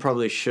 Tyrion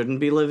probably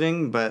shouldn't be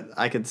living, but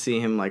I could see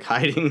him like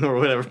hiding or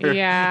whatever.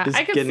 Yeah,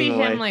 I could see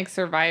him like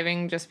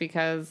surviving just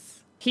because.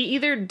 He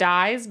either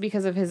dies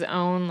because of his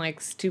own,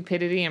 like,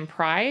 stupidity and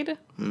pride,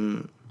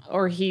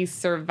 or he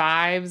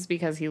survives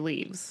because he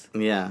leaves.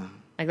 Yeah.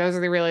 Like, those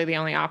are really the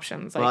only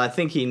options. Like, well, I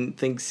think he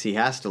thinks he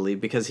has to leave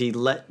because he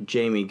let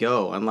Jaime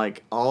go, and,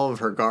 like, all of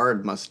her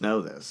guard must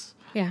know this.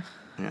 Yeah.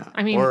 Yeah.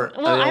 I mean, or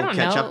I don't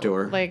catch know. up to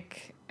her.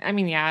 Like, I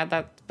mean, yeah,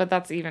 but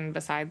that's even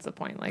besides the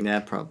point. Like, yeah,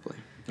 probably.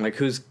 Like,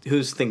 who's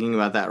thinking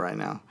about that right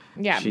now?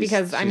 Yeah,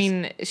 because, I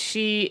mean,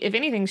 if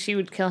anything, she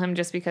would kill him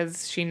just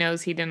because she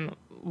knows he didn't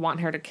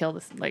want her to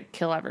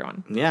kill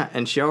everyone. Yeah,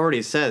 and she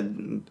already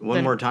said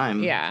more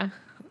time. Yeah.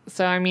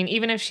 So, I mean,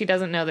 even if she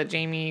doesn't know that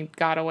Jaime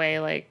got away,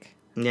 like...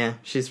 Yeah,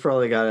 she's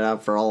probably got it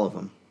out for all of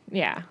them.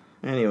 Yeah.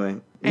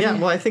 Anyway. Yeah,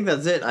 well, I think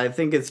that's it. I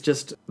think it's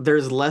just...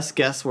 There's less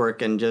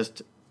guesswork and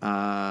just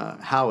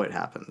how it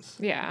happens.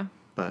 Yeah.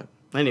 But,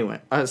 anyway.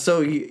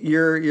 So,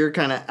 you're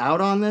kind of out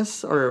on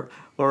this? Or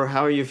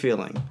how are you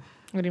feeling?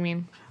 What do you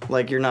mean?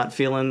 Like, you're not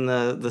feeling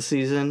the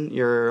season?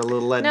 You're a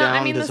little let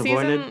down,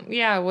 disappointed? The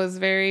season, was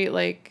very,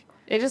 like...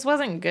 It just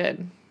wasn't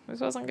good. It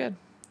just wasn't good.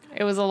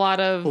 It was a lot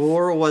of...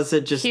 Or was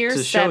it just here's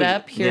to show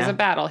setup, here's a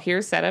battle.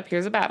 Here's setup,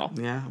 here's a battle.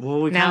 Yeah,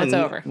 well, now it's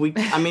over. We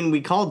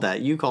called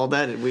that. You called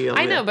that.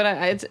 I know,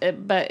 but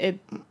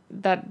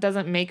that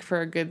doesn't make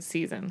for a good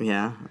season.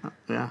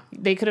 Yeah.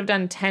 They could have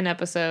done 10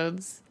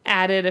 episodes,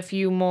 added a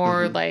few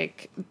more,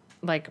 like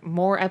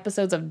more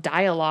episodes of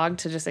dialogue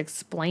to just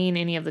explain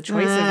any of the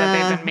choices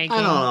that they've been making.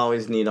 I don't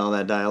always need all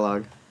that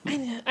dialogue. I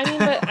mean,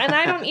 and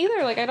I don't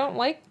either. Like, I don't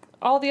like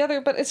all the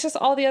other, but it's just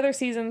all the other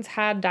seasons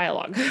had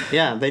dialogue.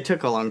 Yeah, they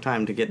took a long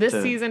time to get this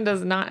season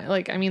does not,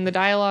 like, I mean, the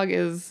dialogue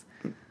is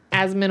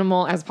as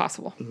minimal as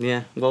possible.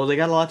 Yeah, well, they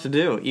got a lot to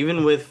do,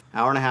 even with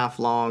hour-and-a-half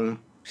long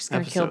She's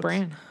going to kill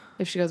Bran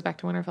if she goes back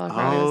to Winterfell. If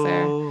Bran is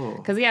there.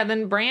 Because,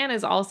 then Bran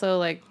is also,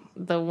 like,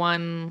 the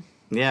one...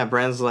 Yeah,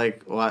 Bran's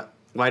like, what?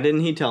 Why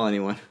didn't he tell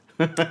anyone?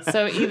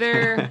 So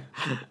either...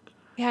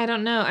 Yeah, I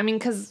don't know. I mean,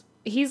 because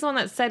he's the one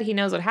that said he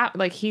knows what happened.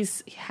 Like,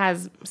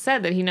 has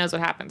said that he knows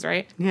what happens,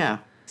 right? Yeah.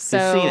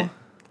 So... We've seen it.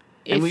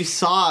 And we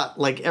saw,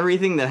 like,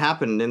 everything that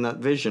happened in that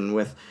vision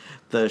with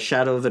the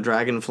shadow of the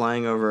dragon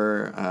flying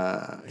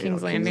over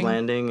King's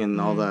Landing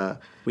and all the...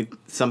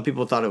 Some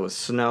people thought it was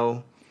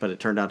snow, but it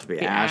turned out to be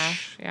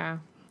ash. Yeah.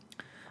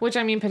 Which,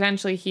 I mean,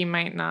 potentially he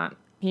might not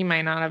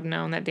have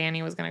known that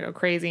Dany was going to go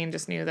crazy and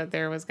just knew that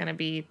there was going to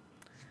be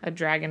a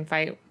dragon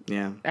fight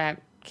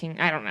at King.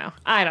 I don't know.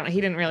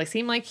 He didn't really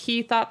seem like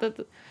he thought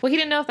that... he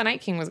didn't know if the Night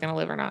King was going to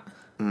live or not.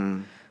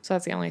 So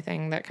that's the only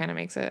thing that kind of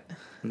makes it...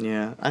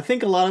 Yeah. I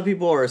think a lot of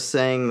people are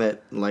saying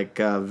that, like,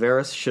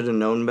 Varys should have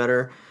known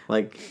better.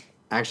 Like,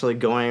 actually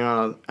going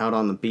out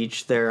on the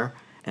beach there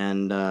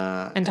and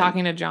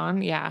talking to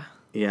Jon, yeah.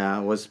 Yeah,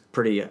 was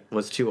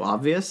too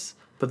obvious.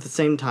 But at the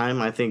same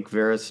time, I think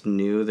Varys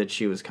knew that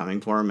she was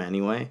coming for him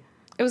anyway.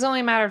 It was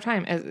only a matter of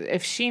time.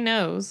 If she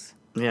knows...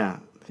 Yeah.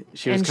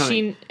 She was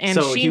coming.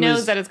 She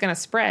knows that it's going to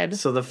spread.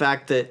 So the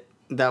fact that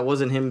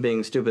wasn't him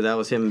being stupid. That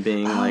was him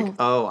being like,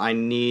 oh, I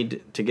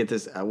need to get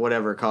this at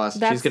whatever cost.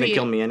 She's going to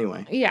kill me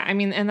anyway. Yeah, I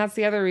mean, and that's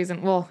the other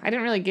reason. Well, I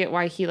didn't really get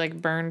why he,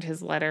 like, burned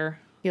his letter.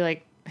 He,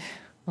 like...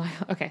 Well,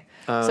 okay.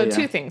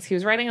 Two things. He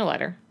was writing a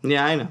letter.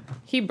 Yeah, I know.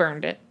 He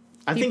burned it.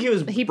 I think he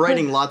was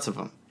writing lots of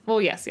them.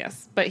 Well,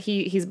 yes. But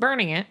he's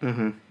burning it.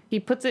 Mm-hmm. He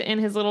puts it in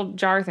his little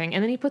jar thing,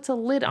 and then he puts a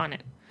lid on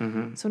it.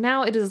 Mm-hmm. So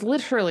now it is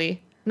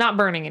literally not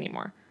burning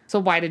anymore. So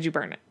why did you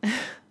burn it?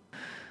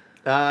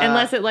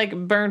 Unless it like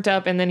burnt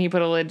up and then he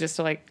put a lid just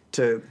to like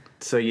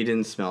so you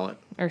didn't smell it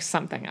or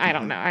something. I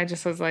don't know. I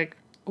just was like,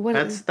 what?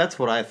 That's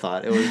what I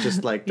thought. It was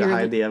just like to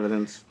hide the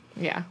evidence.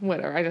 Yeah,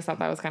 whatever. I just thought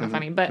that was kind of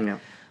funny, but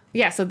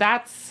yeah. So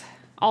that's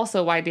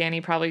also why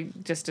Dany probably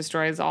just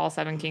destroys all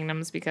 7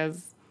 kingdoms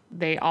because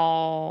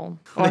all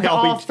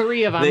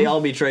three of them. They all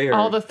betray her.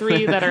 All the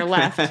 3 that are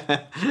left.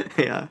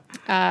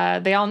 Yeah.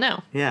 They all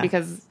know. Yeah.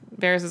 Because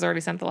Varys has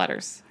already sent the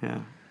letters.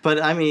 Yeah.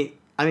 But I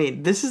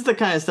mean, this is the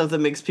kind of stuff that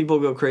makes people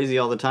go crazy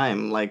all the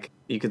time. Like,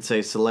 you could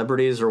say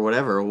celebrities or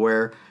whatever,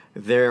 where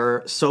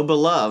they're so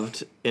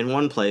beloved in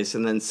one place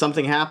and then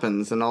something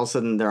happens and all of a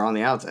sudden they're on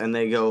the outs and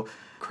they go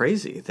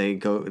crazy. They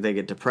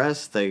get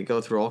depressed. They go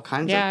through all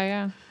kinds of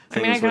things. I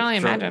mean, I can only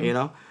imagine. You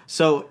know?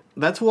 So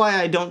that's why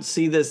I don't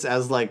see this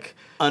as, like,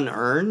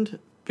 unearned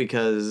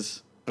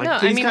because these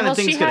kind of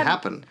things could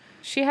happen.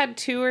 She had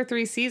 2 or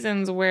 3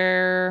 seasons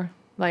where,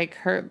 like,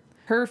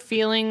 her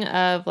feeling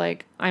of,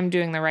 like, I'm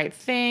doing the right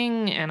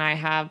thing and I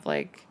have,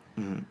 like...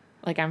 Mm-hmm.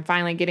 Like, I'm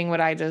finally getting what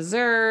I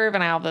deserve,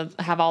 and I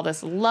have all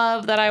this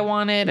love that I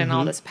wanted, and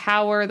all this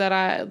power that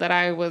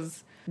I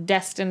was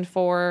destined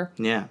for.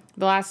 Yeah.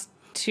 The last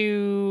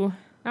 2,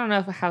 I don't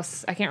know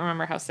I can't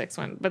remember how 6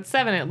 went, but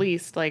 7 at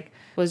least, like,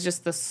 was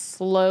just the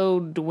slow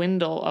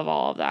dwindle of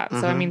all of that.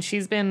 So, I mean,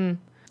 she's been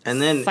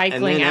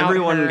cycling out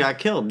everyone got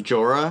killed.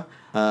 Jorah,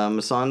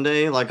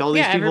 Missandei, like, all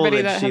these people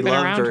that she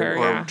loved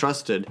or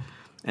trusted,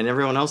 and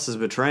everyone else is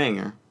betraying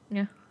her.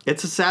 Yeah.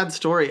 It's a sad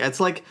story. It's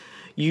like,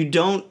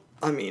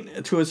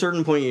 to a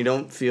certain point, you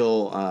don't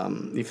feel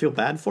you feel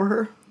bad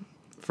for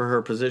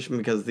her position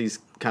because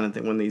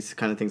when these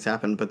kind of things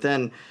happen. But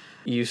then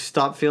you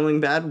stop feeling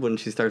bad when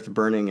she starts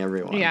burning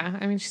everyone. Yeah,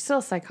 I mean, she's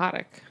still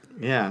psychotic.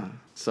 Yeah,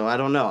 so I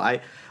don't know.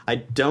 I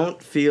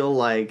don't feel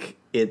like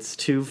it's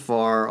too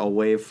far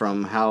away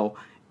from how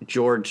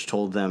George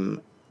told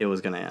them it was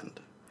going to end.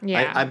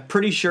 Yeah, I'm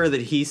pretty sure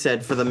that he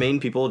said for the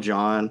main people,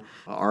 Jon,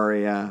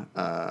 Arya,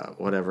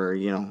 whatever,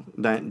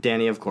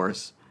 Dany, of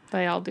course.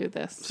 They all do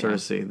this.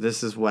 Cersei,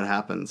 this is what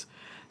happens.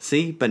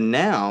 See, but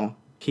now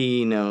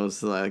he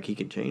knows like he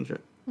can change it.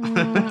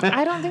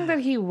 I don't think that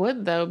he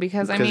would though,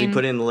 because he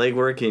put in the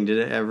legwork and he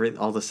did it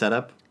all the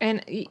setup.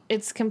 And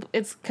it's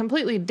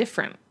completely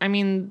different. I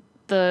mean,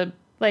 the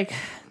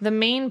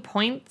main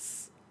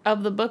points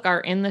of the book are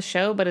in the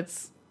show, but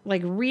it's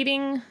like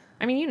reading.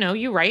 I mean,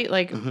 you write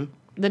like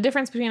the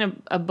difference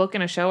between a book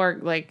and a show are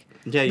like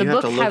the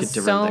book has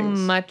so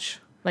much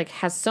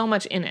has so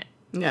much in it.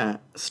 Yeah,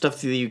 stuff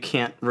that you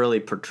can't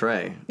really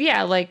portray.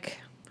 Yeah, like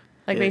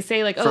they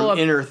say, like, from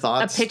inner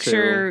thoughts. A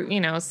picture,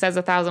 says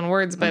 1,000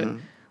 words, but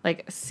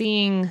like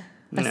seeing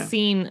a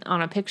scene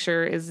on a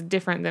picture is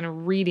different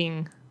than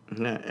reading.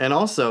 Yeah, and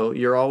also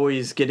you're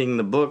always getting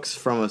the books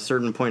from a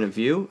certain point of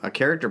view, a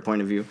character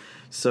point of view.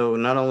 So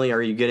not only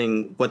are you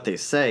getting what they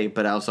say,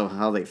 but also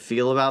how they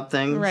feel about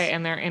things. Right,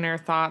 and their inner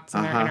thoughts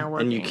and their inner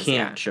workings. And you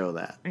can't show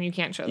that. And you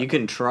can't show that. You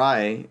can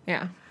try.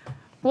 Yeah.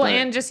 Well,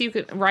 and just you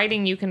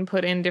can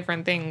put in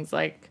different things.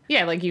 Like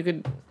you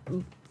could,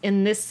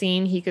 in this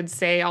scene, he could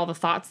say all the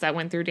thoughts that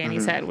went through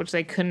Dany's head, which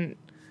they couldn't,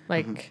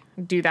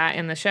 do that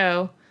in the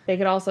show. He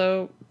could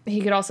also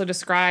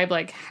describe,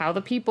 like, how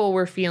the people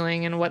were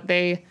feeling and what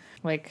they,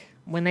 like,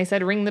 when they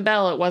said ring the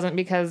bell, it wasn't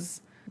because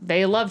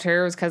they loved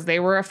her, it was because they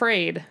were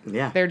afraid.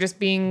 Yeah. They're just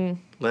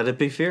being... Let it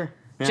be fear.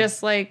 Yeah.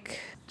 Just like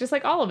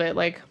all of it.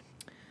 Like,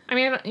 I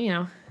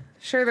mean,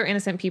 sure, they're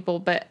innocent people,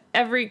 but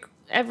every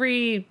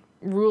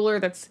ruler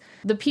that's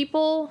the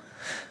people,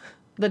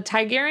 the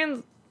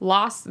Targaryens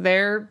lost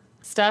their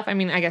stuff. I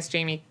mean, I guess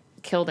Jaime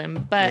killed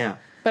him, but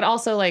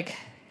also like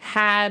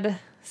had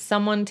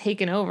someone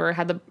taken over,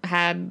 had the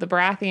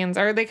Baratheons,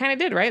 or they kind of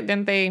did, right?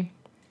 Then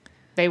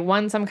they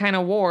won some kind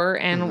of war,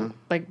 and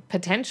like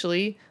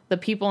potentially the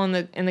people in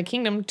the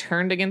kingdom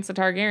turned against the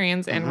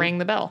Targaryens and rang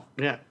the bell.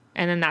 Yeah,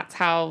 and then that's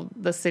how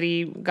the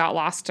city got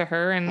lost to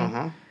her,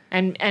 and.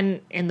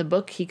 And in the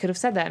book, he could have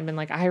said that and been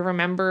like, I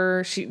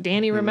remember,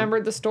 Dany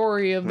remembered the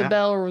story of the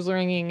bell was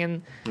ringing,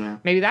 and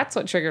maybe that's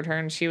what triggered her.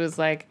 And she was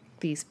like,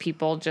 these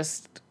people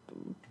just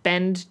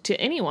bend to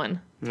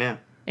anyone. Yeah.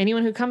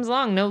 Anyone who comes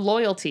along, no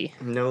loyalty.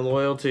 No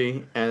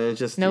loyalty, and it's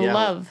just... No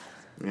love.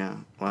 Yeah,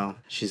 well,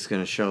 she's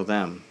going to show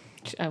them.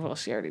 Well,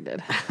 she already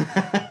did.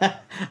 I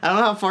don't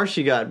know how far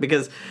she got,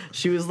 because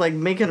she was like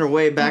making her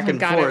way back and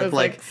forth,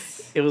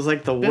 it was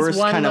like the worst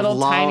kind of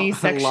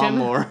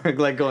lawnmower,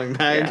 like going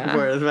back and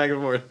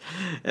forth,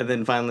 and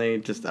then finally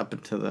just up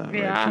into the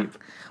red keep.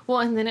 Well,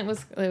 and then it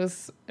was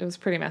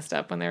pretty messed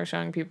up when they were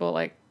showing people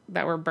like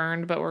that were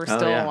burned but were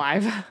still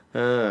alive.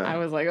 I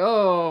was like,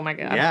 oh my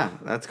god. Yeah,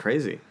 that's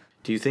crazy.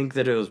 Do you think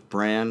that it was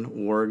Bran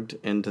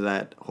warged into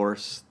that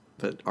horse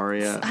that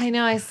Arya? I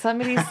know.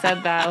 Somebody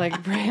said that,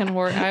 like Bran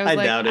warged. I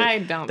doubt it. I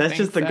don't. That's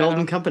just the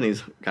Golden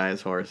Company's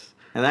guy's horse.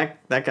 And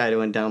that guy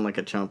went down like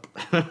a chump.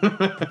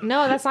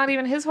 No, that's not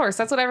even his horse.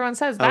 That's what everyone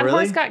says. That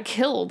horse got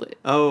killed.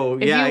 Oh,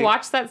 yeah. If you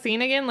watch that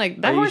scene again,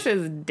 like, that horse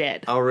is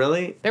dead. Oh,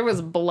 really? There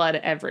was blood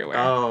everywhere.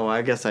 Oh,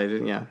 I guess I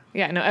didn't, yeah.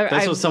 Yeah, no,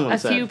 that's what someone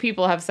said. A few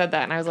people have said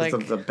that, and I was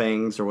like... the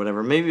bangs or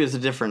whatever. Maybe it was a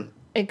different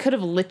it could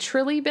have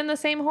literally been the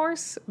same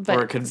horse, but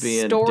or it could be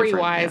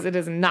story-wise, it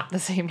is not the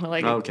same.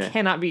 Like, it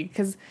cannot be.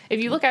 Because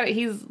if you look at it,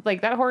 he's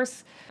like, that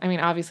horse, I mean,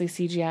 obviously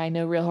CGI,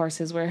 no real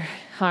horses were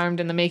harmed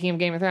in the making of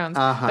Game of Thrones.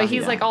 But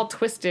he's like all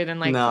twisted and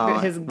like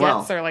his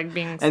guts are like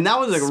being And that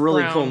was like a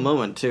really cool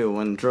moment too,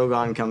 when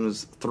Drogon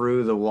comes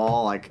through the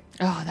wall, like...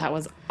 Oh, that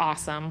was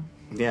awesome.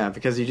 Yeah,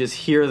 because you just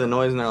hear the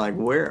noise and they're like,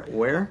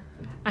 where?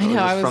 I know,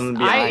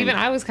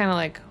 I was kind of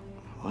like...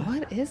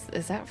 What is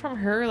that from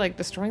her, like,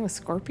 destroying the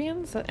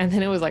scorpions? And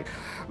then it was like...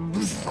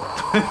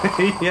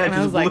 yeah, and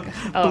I was like,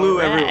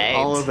 blew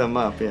all of them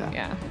up,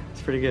 Yeah.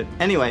 It's pretty good.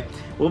 Anyway,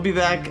 we'll be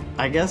back,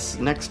 I guess,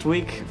 next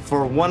week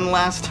for one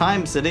last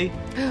time, City.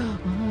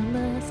 One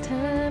last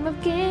time of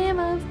Game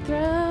of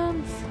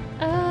Thrones.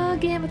 Oh,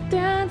 Game of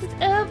Thrones, it's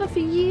over for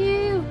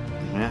you.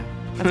 Yeah.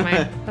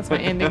 That's my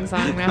ending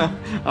song now.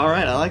 All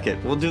right, I like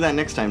it. We'll do that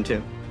next time,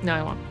 too. No,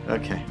 I won't.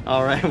 Okay.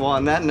 All right. Well,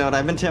 on that note,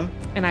 I've been Tim.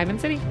 And I've been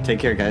City. Take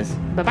care, guys.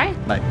 Bye-bye.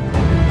 Bye.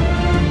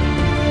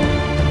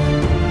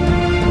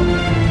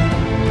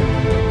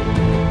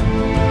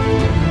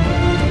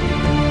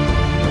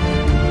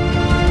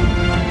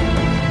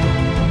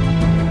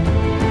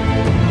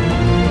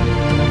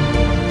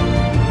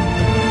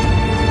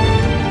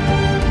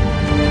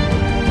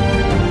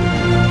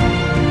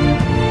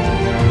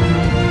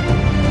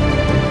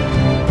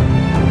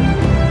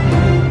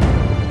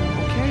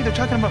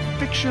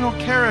 Fictional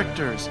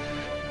characters.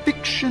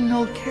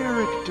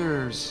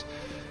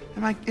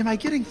 Am I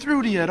getting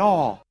through to you at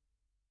all?